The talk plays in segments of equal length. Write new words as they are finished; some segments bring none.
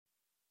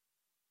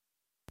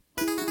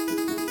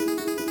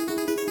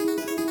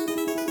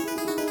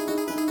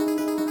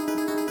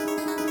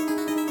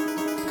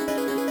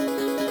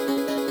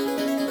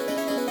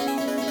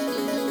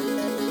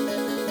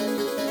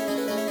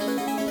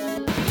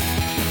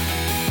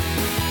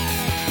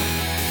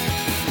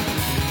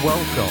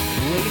welcome,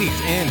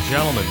 ladies and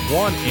gentlemen,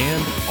 one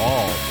and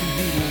all, to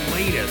the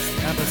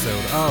latest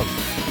episode of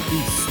the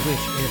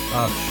Switch It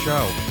Up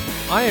Show.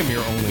 I am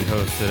your only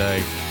host today,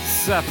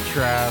 Seth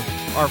Trav.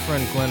 Our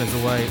friend Glenn is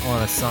away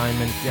on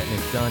assignment, getting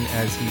it done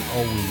as he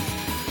always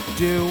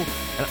do.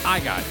 And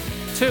I got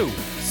two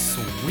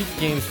sweet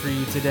games for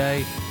you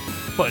today.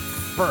 But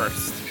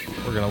first,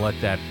 we're going to let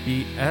that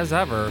beat, as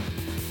ever,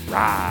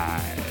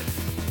 ride.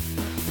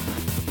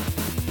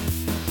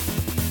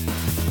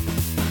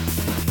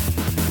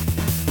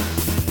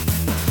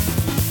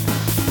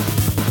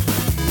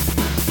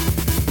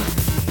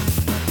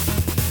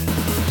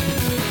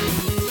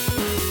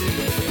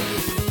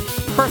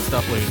 First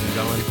up, ladies and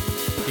gentlemen,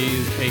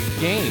 is a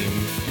game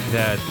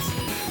that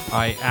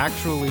I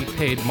actually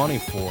paid money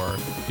for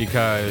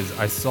because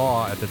I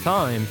saw at the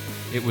time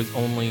it was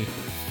only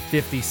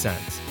 50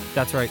 cents.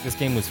 That's right, this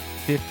game was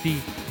 50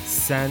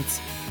 cents.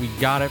 We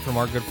got it from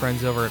our good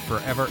friends over at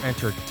Forever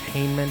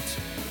Entertainment.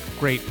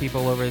 Great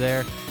people over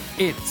there.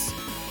 It's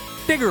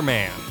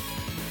Diggerman.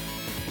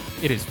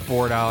 It is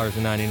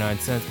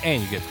 $4.99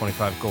 and you get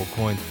 25 gold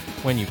coins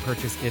when you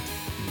purchase it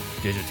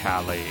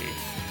digitally.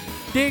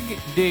 Dig,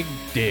 dig,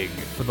 dig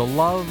for the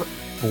love,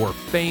 for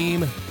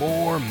fame,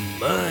 for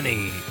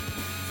money.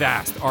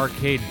 Fast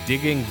arcade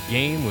digging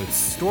game with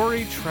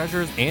story,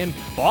 treasures, and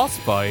boss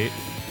fight.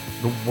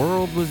 The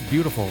world was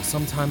beautiful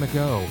some time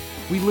ago.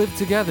 We lived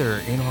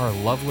together in our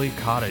lovely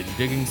cottage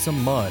digging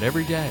some mud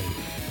every day.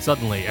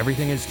 Suddenly,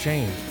 everything has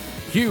changed.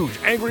 Huge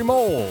angry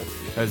mole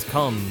has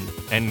come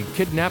and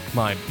kidnapped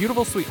my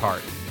beautiful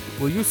sweetheart.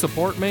 Will you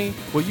support me?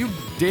 Will you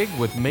dig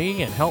with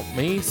me and help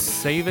me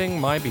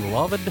saving my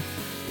beloved?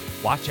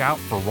 Watch out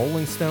for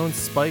rolling stones,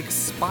 spikes,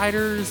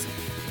 spiders,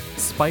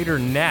 spider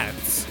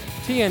nets,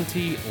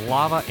 TNT,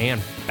 lava,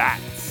 and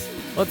bats.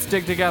 Let's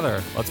dig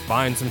together. Let's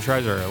find some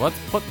treasure. Let's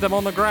put them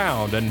on the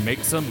ground and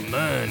make some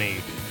money.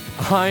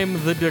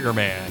 I'm the Digger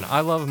Man. I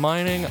love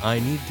mining. I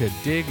need to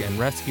dig and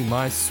rescue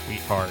my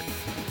sweetheart.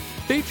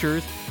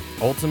 Features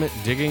ultimate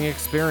digging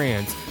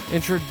experience.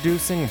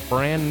 Introducing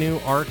brand new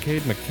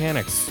arcade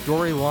mechanics,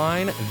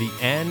 storyline, the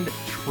end,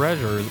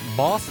 treasures,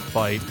 boss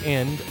fight,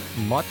 and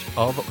much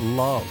of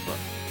love.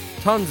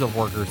 Tons of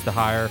workers to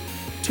hire,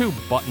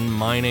 2-button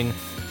mining,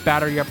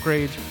 battery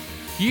upgrades,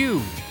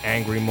 huge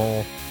angry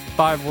mole,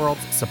 5 worlds,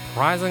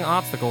 surprising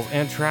obstacles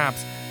and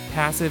traps,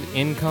 passive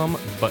income,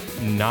 but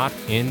not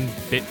in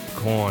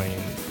Bitcoin.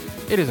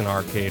 It is an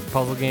arcade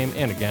puzzle game,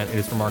 and again, it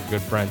is from our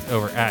good friends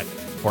over at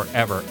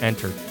Forever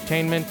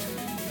Entertainment,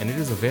 and it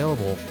is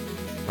available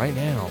right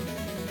now.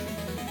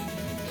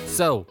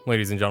 So,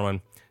 ladies and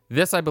gentlemen,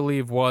 this I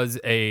believe was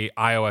a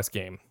iOS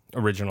game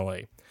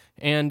originally,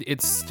 and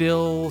it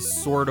still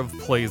sort of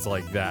plays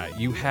like that.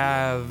 You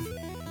have,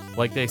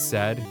 like they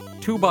said,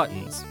 2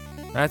 buttons.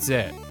 That's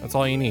it. That's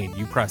all you need.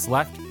 You press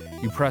left,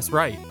 you press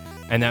right,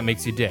 and that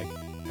makes you dig.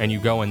 And you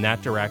go in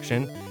that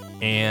direction,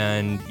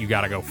 and you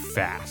gotta go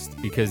fast,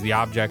 because the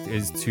object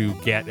is to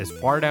get as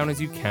far down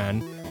as you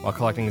can while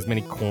collecting as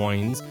many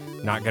coins,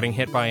 not getting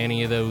hit by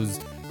any of those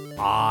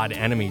odd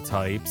enemy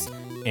types,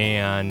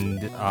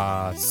 and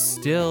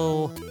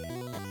still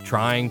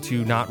trying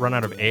to not run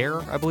out of air.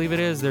 I believe it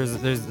is. There's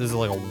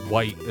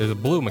like there's a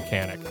blue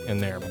mechanic in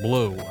there.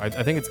 Blue. I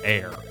think it's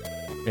air.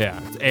 Yeah,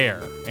 it's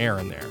air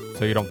in there,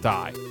 so you don't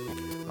die.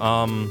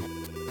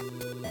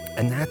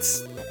 And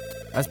that's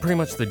pretty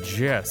much the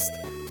gist.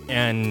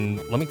 And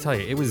let me tell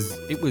you,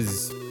 it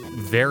was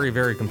very,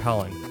 very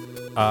compelling.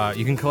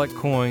 You can collect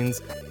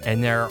coins,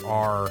 and there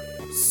are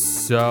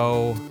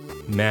so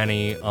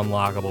many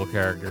unlockable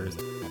characters.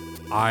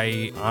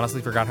 I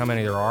honestly forgot how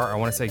many there are. I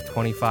want to say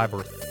 25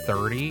 or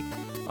 30.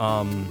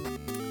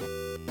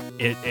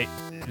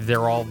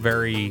 They're all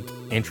very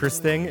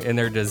interesting in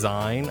their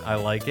design. I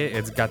like it.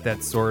 It's got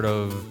that sort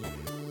of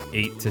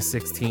 8 to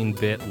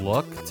 16-bit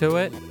look to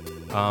it.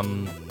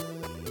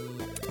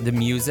 The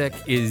music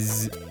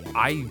is,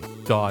 I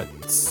thought,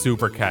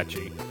 super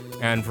catchy.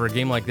 And for a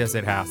game like this,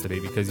 it has to be,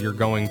 because you're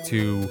going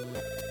to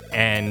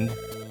end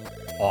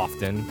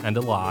often and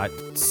a lot.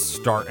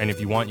 And if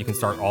you want, you can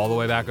start all the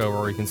way back over,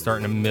 or you can start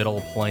in a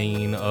middle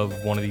plane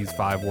of one of these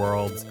 5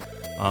 worlds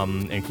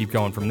and keep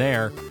going from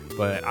there.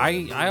 But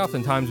I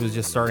oftentimes was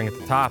just starting at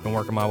the top and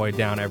working my way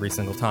down every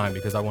single time,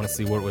 because I want to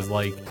see what it was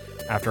like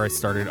after I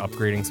started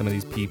upgrading some of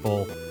these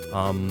people.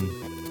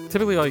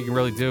 Typically, all you can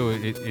really do,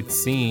 it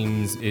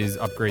seems, is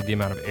upgrade the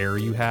amount of air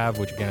you have,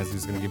 which again is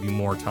just going to give you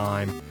more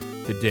time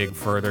to dig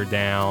further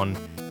down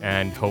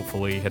and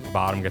hopefully hit the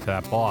bottom, get to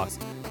that boss.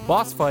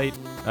 Boss fight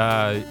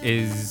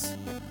is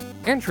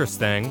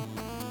interesting,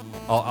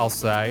 I'll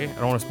say. I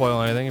don't want to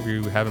spoil anything if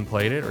you haven't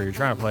played it or you're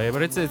trying to play it,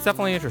 but it's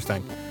definitely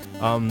interesting.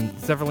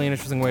 It's definitely an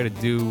interesting way to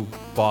do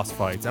boss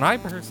fights, and I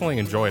personally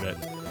enjoyed it.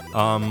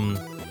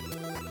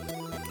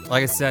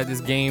 Like I said,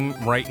 this game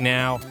right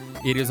now,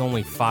 it is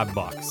only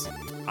 $5.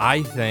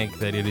 I think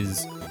that it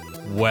is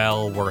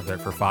well worth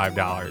it for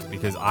 $5,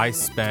 because I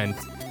spent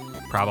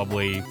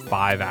probably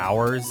 5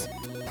 hours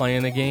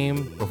playing the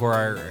game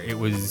before it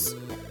was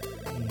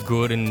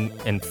good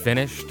and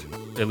finished,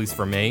 at least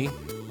for me.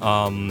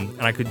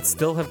 And I could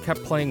still have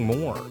kept playing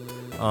more.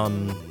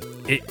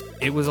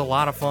 It was a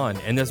lot of fun,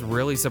 and this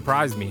really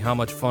surprised me how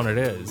much fun it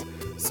is.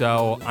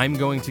 So I'm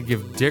going to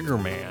give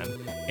Diggerman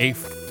a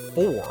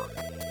 4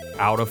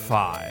 out of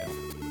 5.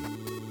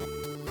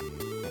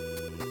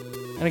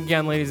 And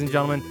again, ladies and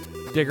gentlemen,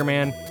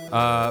 Diggerman,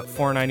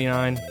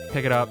 $4.99.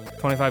 Pick it up.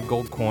 25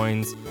 gold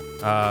coins.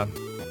 4 out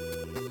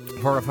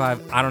of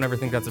 5. I don't ever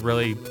think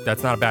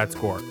that's not a bad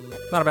score.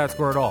 Not a bad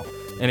score at all.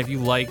 And if you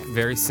like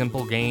very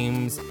simple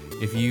games,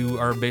 if you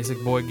are a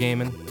basic boy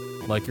gaming,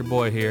 like your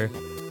boy here,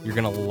 you're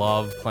going to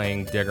love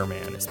playing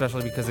Diggerman,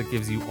 especially because it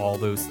gives you all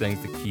those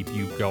things to keep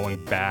you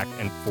going back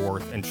and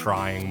forth and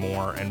trying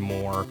more and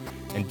more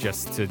and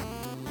just to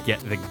get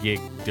the gig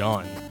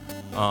done.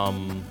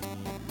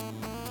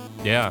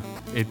 Yeah,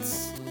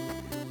 it's,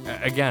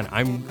 again,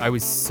 I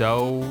was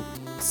so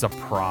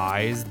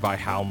surprised by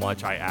how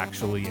much I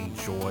actually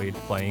enjoyed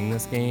playing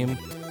this game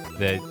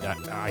that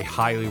I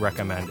highly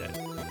recommend it.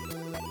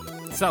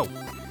 So,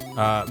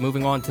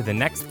 moving on to the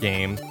next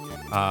game,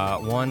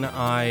 one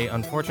I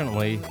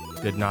unfortunately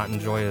did not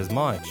enjoy as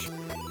much.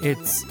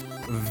 It's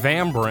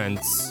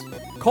Vambrance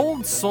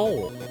Cold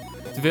Soul.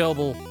 It's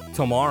available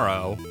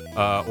tomorrow,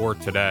 or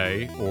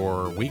today,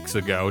 or weeks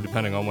ago,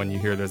 depending on when you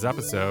hear this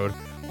episode,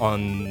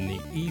 on the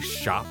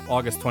eShop,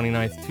 August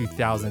 29th,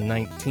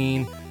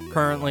 2019.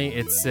 Currently,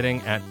 it's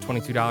sitting at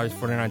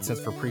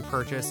 $22.49 for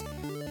pre-purchase,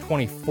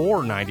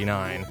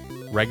 $24.99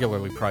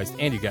 regularly priced,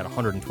 and you get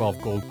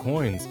 112 gold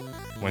coins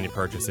when you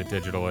purchase it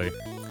digitally.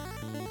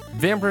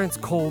 Vambrance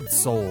Cold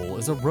Soul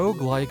is a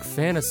roguelike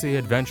fantasy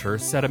adventure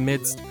set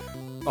amidst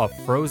a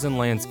frozen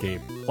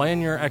landscape. Plan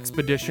your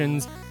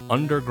expeditions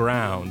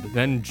underground,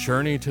 then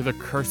journey to the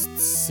cursed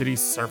city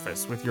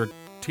surface with your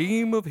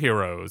team of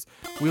heroes.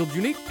 Wield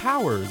unique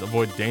powers,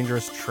 avoid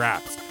dangerous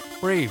traps,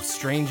 brave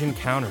strange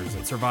encounters,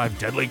 and survive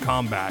deadly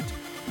combat.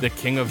 The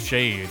King of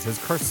Shades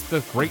has cursed the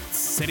great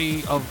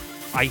city of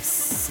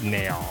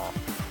Icesnare,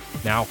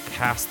 now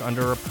cast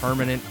under a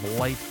permanent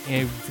blight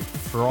and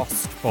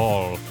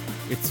frostfall.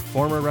 Its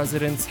former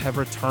residents have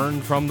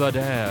returned from the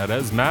dead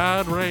as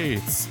mad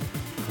wraiths.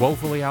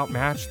 Woefully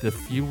outmatched, the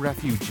few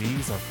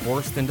refugees are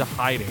forced into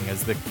hiding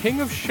as the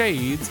King of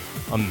Shades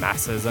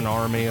amasses an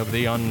army of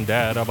the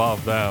undead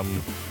above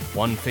them.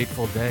 One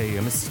fateful day,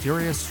 a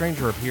mysterious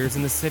stranger appears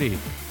in the city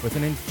with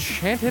an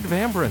enchanted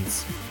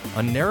Vambrance,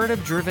 a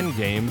narrative-driven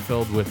game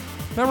filled with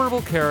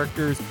memorable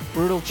characters,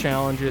 brutal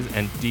challenges,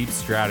 and deep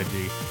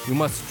strategy. You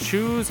must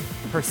choose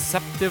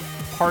perceptive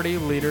party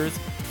leaders,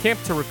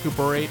 camp to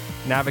recuperate,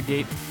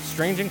 navigate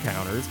strange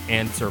encounters,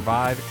 and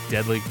survive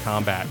deadly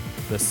combat.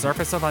 The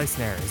surface of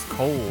Icesnare is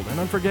cold and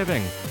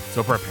unforgiving,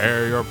 so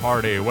prepare your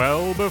party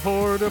well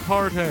before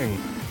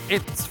departing.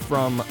 It's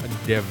from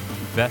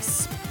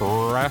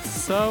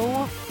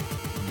Devespresso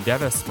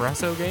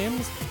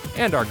Games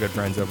and our good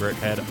friends over at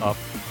Head Up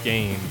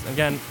Games.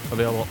 Again,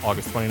 available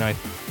August 29th,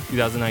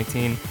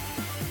 2019.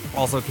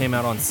 Also came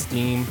out on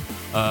Steam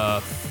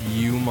a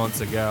few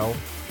months ago.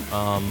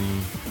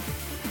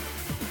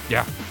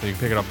 Yeah, so you can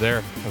pick it up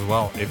there as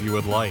well if you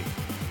would like.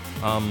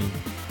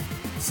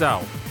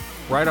 So,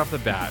 right off the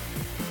bat,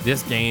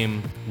 this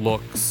game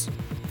looks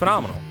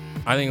phenomenal.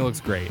 I think it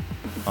looks great.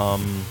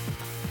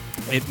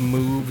 It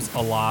moves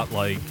a lot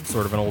like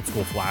sort of an old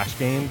school Flash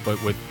game, but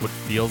with what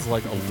feels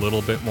like a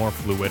little bit more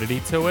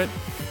fluidity to it.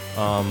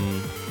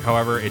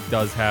 However, it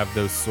does have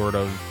those sort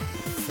of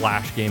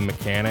Flash game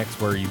mechanics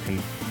where you can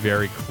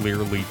very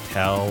clearly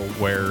tell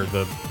where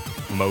the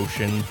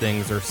motion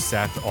things are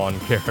set on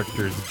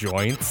characters'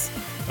 joints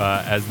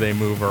as they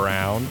move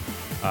around.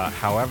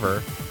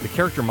 However, the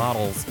character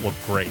models look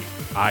great.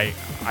 I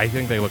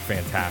think they look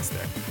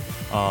fantastic.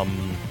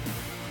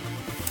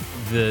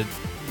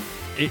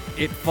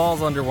 It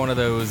falls under one of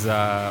those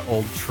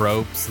old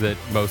tropes that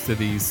most of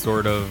these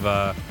sort of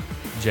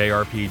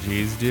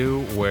JRPGs do,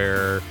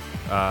 where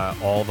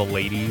all the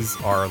ladies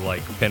are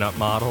like pinup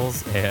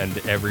models and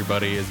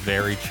everybody is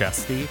very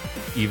chesty.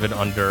 Even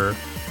under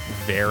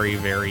very,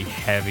 very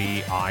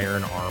heavy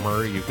iron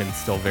armor, you can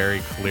still very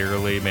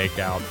clearly make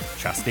out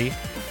chesty.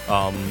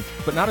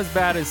 But not as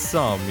bad as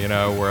some,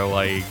 where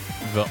like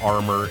the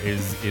armor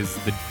is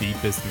the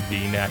deepest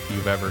V-neck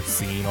you've ever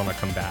seen on a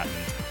combatant.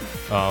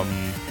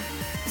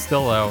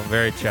 Still though,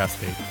 very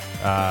chesty.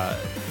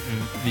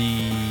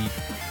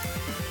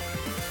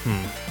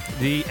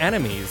 The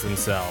enemies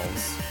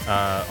themselves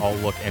all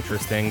look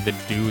interesting. The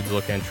dudes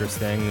look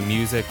interesting. The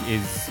music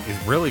is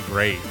really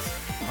great.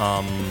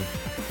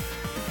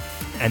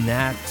 And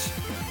that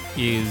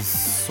is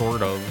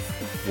sort of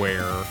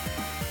where...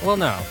 Well,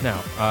 no.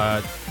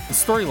 The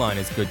storyline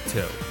is good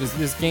too.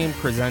 This game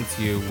presents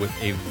you with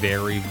a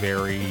very,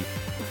 very,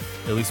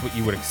 at least what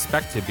you would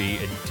expect to be,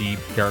 a deep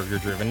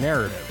character-driven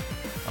narrative.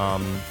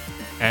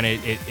 And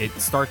it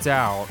starts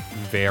out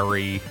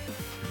very,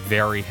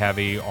 very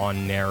heavy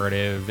on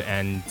narrative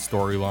and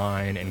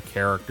storyline and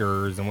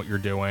characters and what you're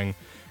doing,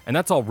 and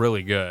that's all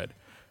really good.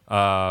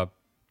 But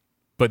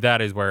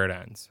that is where it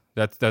ends.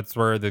 That's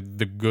where the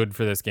good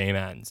for this game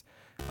ends.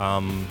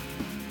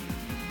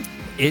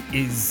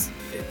 It's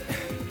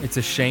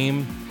a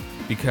shame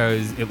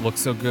because it looks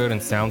so good and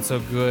sounds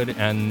so good,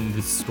 and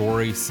the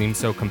story seems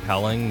so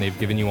compelling. They've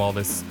given you all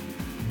this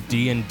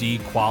D&D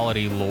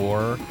quality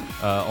lore,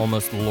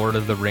 almost Lord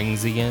of the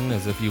Ringsian,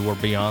 as if you were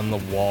beyond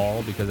the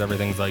wall because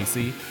everything's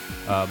icy.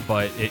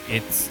 But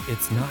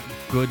it's not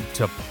good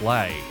to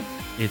play.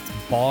 It's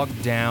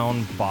bogged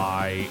down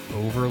by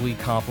overly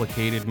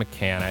complicated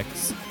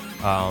mechanics.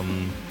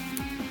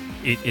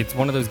 It's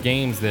one of those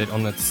games that,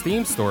 on the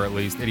Steam store at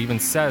least, it even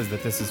says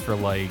that this is for,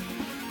 like,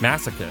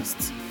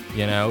 masochists,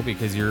 you know,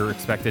 because you're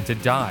expected to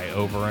die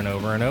over and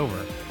over and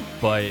over.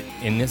 But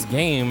in this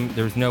game,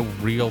 there's no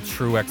real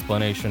true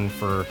explanation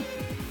for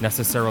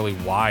necessarily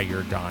why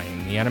you're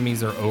dying. The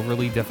enemies are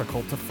overly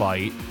difficult to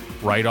fight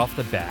right off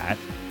the bat,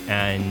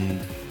 and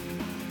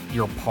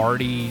your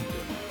party,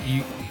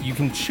 you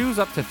can choose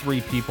up to 3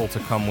 people to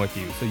come with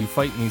you. So you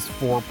fight in these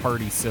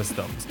 4-party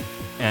systems,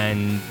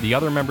 and the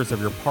other members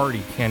of your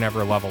party can't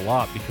ever level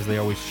up because they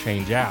always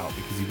change out,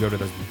 because you go to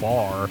this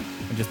bar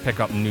and just pick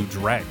up new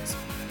dregs.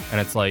 And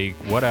it's like,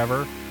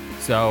 whatever.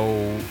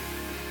 So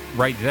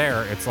right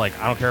there, it's like,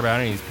 I don't care about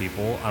any of these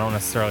people. I don't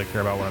necessarily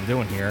care about what I'm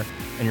doing here.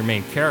 And your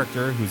main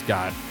character, who's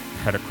got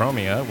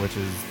heterochromia, which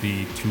is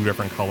the 2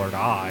 different colored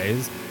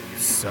eyes.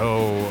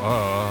 So,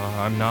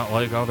 I'm not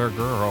like other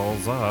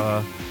girls.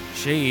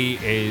 She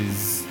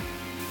is,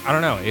 I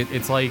don't know.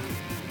 It's like,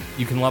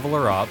 you can level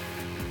her up.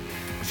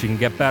 She can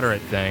get better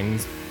at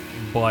things,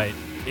 but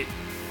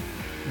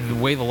the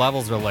way the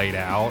levels are laid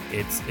out,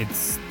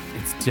 it's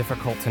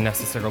difficult to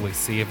necessarily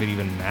see if it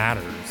even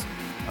matters.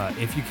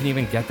 If you can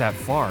even get that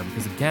far,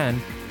 because again,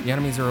 the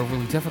enemies are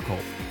overly difficult.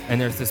 And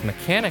there's this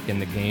mechanic in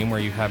the game where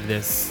you have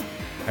this,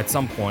 at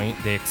some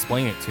point, they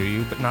explain it to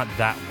you, but not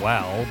that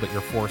well, but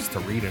you're forced to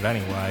read it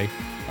anyway.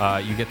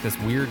 You get this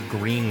weird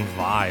green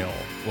vial.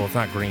 Well, it's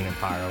not green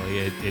entirely,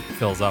 it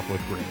fills up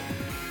with green.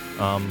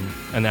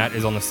 And that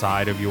is on the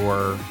side of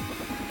your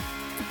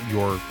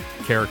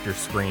character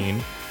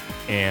screen.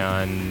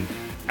 And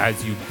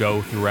as you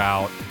go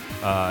throughout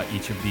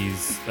each of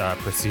these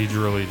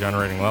procedurally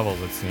generating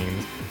levels, it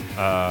seems,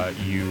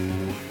 you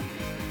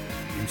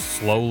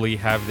slowly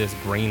have this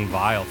green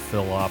vial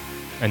fill up,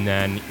 and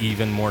then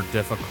even more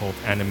difficult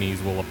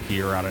enemies will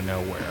appear out of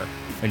nowhere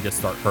and just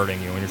start hurting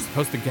you, and you're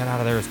supposed to get out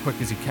of there as quick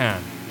as you can.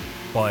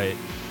 But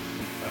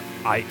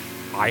I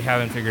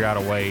haven't figured out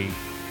a way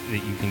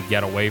that you can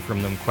get away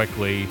from them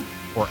quickly,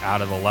 or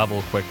out of the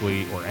level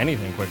quickly, or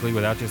anything quickly,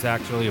 without just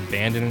actually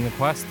abandoning the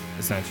quest,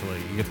 essentially.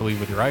 You get to leave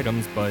with your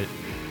items, but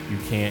you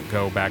can't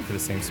go back to the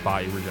same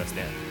spot you were just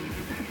in,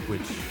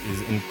 which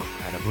is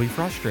incredibly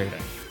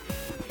frustrating.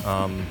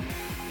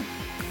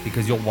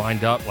 Because you'll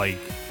wind up like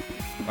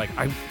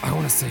I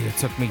want to say it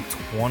took me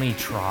 20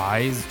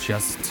 tries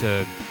just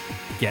to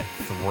get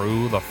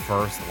through the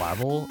first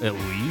level, at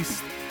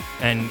least.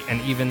 And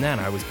even then,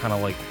 I was kind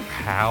of like,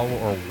 how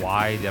or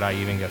why did I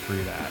even get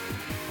through that?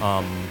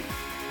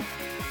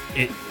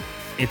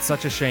 It's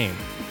such a shame,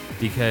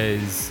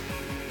 because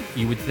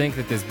you would think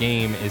that this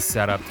game is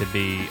set up to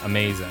be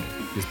amazing,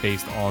 just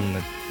based on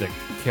the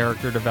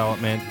character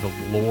development, the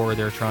lore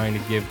they're trying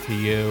to give to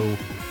you,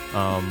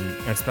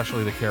 and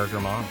especially the character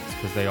models,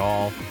 because they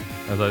all,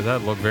 as I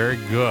said, look very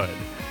good.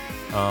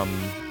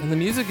 And the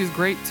music is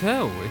great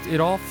too. It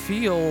all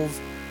feels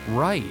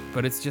right,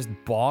 but it's just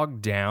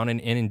bogged down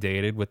and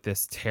inundated with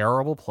this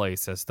terrible play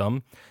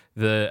system.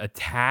 The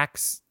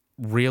attacks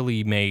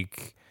really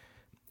make,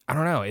 I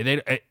don't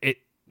know,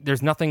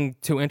 there's nothing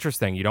too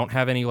interesting. You don't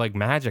have any like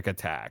magic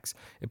attacks.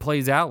 It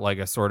plays out like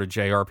a sort of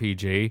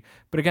JRPG,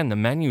 but again, the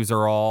menus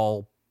are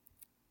all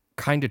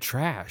kind of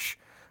trash.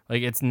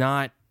 Like, it's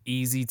not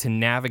easy to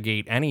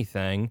navigate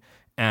anything,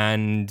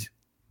 and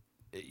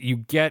you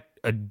get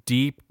a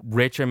deep,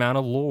 rich amount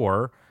of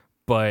lore,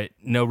 but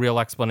no real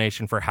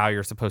explanation for how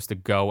you're supposed to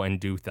go and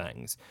do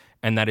things.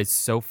 And that is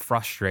so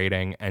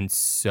frustrating, and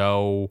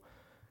so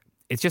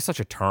it's just such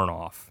a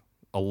turnoff.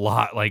 A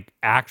lot, like,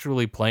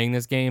 actually playing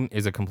this game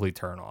is a complete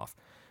turnoff.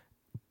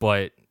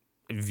 But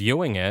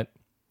viewing it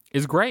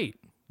is great.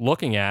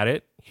 Looking at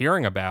it,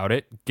 hearing about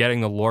it,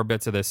 getting the lore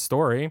bits of this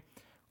story,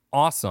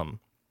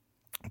 awesome.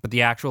 But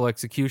the actual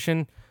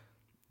execution,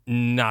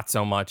 not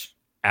so much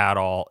at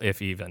all,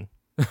 if even.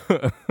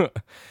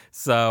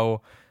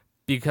 So,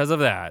 because of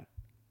that,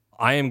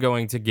 I am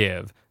going to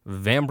give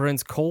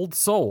Vambrand's Cold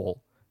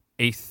Soul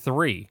a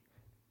 3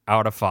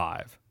 out of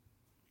 5.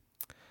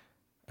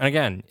 And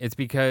again, it's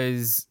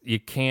because you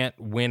can't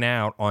win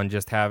out on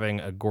just having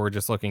a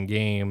gorgeous looking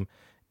game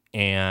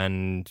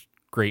and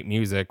great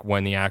music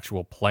when the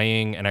actual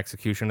playing and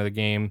execution of the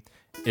game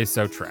is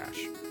so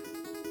trash.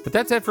 But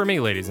that's it for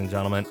me, ladies and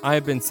gentlemen.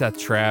 I've been Seth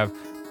Trav.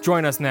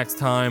 Join us next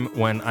time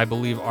when I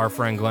believe our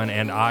friend Glenn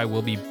and I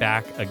will be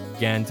back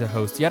again to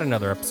host yet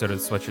another episode of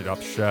the Switch It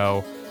Up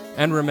Show.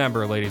 And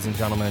remember, ladies and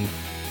gentlemen,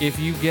 if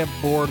you get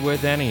bored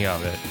with any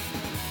of it,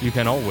 you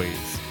can always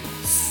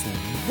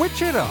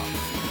switch it up.